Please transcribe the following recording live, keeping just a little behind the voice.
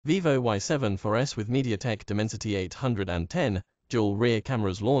Vivo Y74s with MediaTek Dimensity 810, dual rear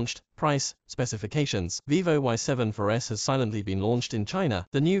cameras launched. Price, specifications. Vivo Y74s has silently been launched in China.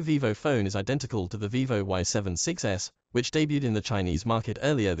 The new Vivo phone is identical to the Vivo Y76s, which debuted in the Chinese market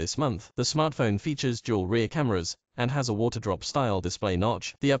earlier this month. The smartphone features dual rear cameras and has a water-drop style display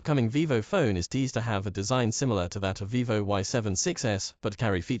notch. The upcoming Vivo phone is teased to have a design similar to that of Vivo Y76s, but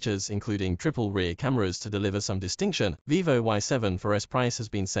carry features including triple rear cameras to deliver some distinction. Vivo Y74s price has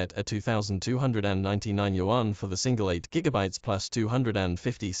been set at 2,299 yuan for the single 8GB plus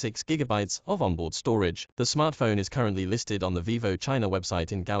 256GB of onboard storage. The smartphone is currently listed on the Vivo China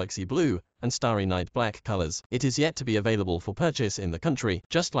website in Galaxy Blue and Starry Night Black colors. It is yet to be available for purchase in the country.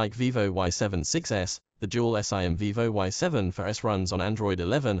 Just like Vivo Y76s, the dual SIM Vivo Y74s runs on Android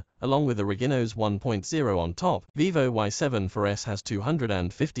 11, along with Originos 1.0 on top. Vivo Y74s has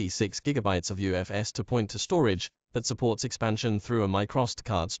 256GB of UFS 2.2 storage that supports expansion through a microSD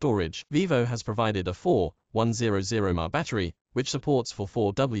card storage. Vivo has provided a 4100 mAh battery, which supports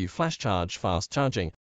 4W flash charge fast charging.